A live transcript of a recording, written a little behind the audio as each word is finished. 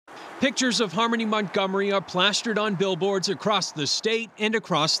Pictures of Harmony Montgomery are plastered on billboards across the state and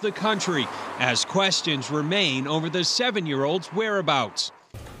across the country as questions remain over the 7-year-old's whereabouts.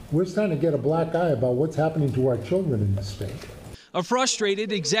 We're starting to get a black eye about what's happening to our children in this state. A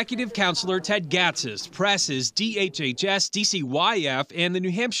frustrated executive counselor, Ted Gatzis, presses DHHS, DCYF, and the New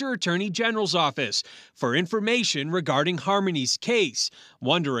Hampshire Attorney General's office for information regarding Harmony's case,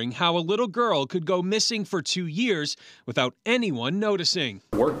 wondering how a little girl could go missing for 2 years without anyone noticing.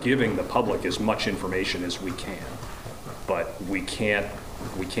 We're giving the public as much information as we can, but we can't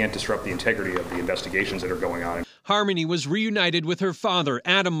disrupt the integrity of the investigations that are going on. Harmony was reunited with her father,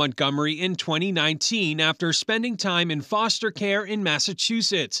 Adam Montgomery, in 2019 after spending time in foster care in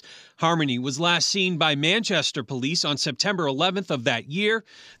Massachusetts. Harmony was last seen by Manchester police on September 11th of that year.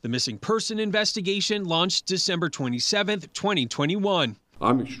 The missing person investigation launched December 27th, 2021.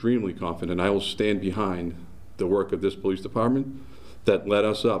 I'm extremely confident I will stand behind the work of this police department that led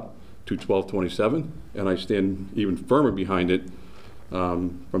us up to 12/27, and I stand even firmer behind it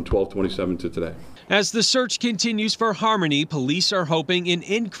from 12/27 to today. As the search continues for Harmony, police are hoping an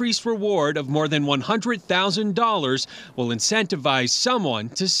increased reward of more than $100,000 will incentivize someone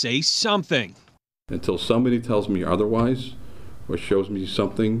to say something. Until somebody tells me otherwise or shows me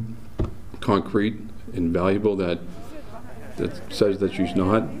something concrete and valuable that says that she's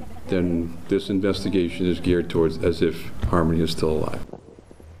not, then this investigation is geared towards as if Harmony is still alive.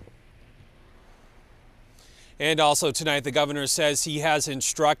 And also tonight, the governor says he has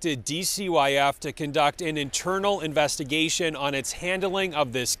instructed DCYF to conduct an internal investigation on its handling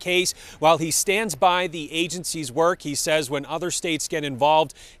of this case. While he stands by the agency's work, he says when other states get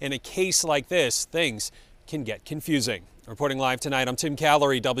involved in a case like this, things can get confusing. Reporting live tonight, I'm Tim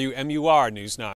Callery, WMUR News 9.